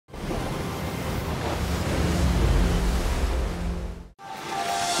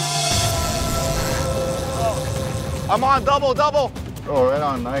I'm on double. Oh, right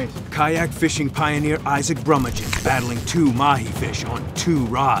on, nice. Kayak fishing pioneer Isaac Brumaghim battling 2 mahi fish on 2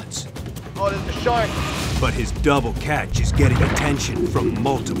 rods. Oh, there's the shark. But his double catch is getting attention from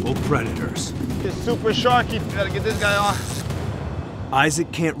multiple predators. It's super sharky. You gotta get this guy on.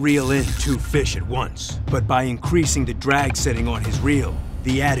 Isaac can't reel in 2 fish at once, but by increasing the drag setting on his reel,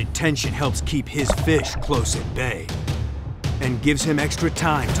 the added tension helps keep his fish close at bay and gives him extra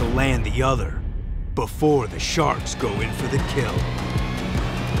time to land the other before the sharks go in for the kill.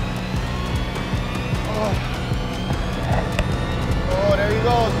 Oh, there he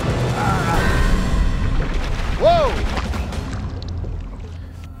goes. Whoa!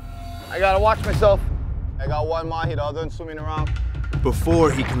 I gotta watch myself. I got 1 mahi, the other one swimming around. Before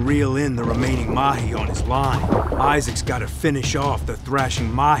he can reel in the remaining mahi on his line, Isaac's got to finish off the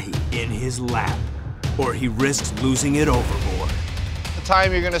thrashing mahi in his lap, or he risks losing it overboard. The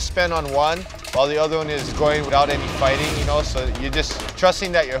time you're gonna spend on one, while the other one is going without any fighting, you know, so you're just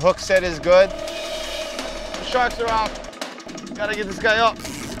trusting that your hook set is good. The sharks are out. Gotta get this guy up.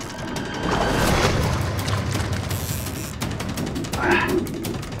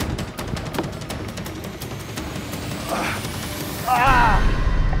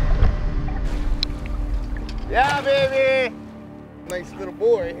 Yeah, baby! Nice little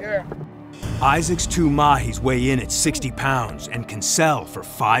boy right here. Isaac's 2 mahis weigh in at 60 pounds and can sell for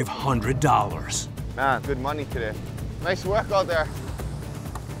 $500. Man, good money today. Nice work out there.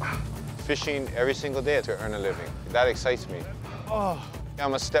 Fishing every single day to earn a living. That excites me. Oh,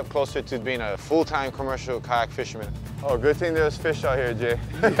 I'm a step closer to being a full-time commercial kayak fisherman. Oh, good thing there's fish out here, Jay.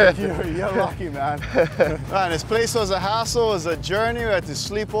 You're lucky, man. Man, this place was a hassle, it was a journey, we had to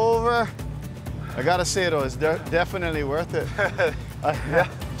sleep over. I gotta say though, it's definitely worth it. Yeah,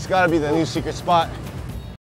 it's gotta be the new secret spot.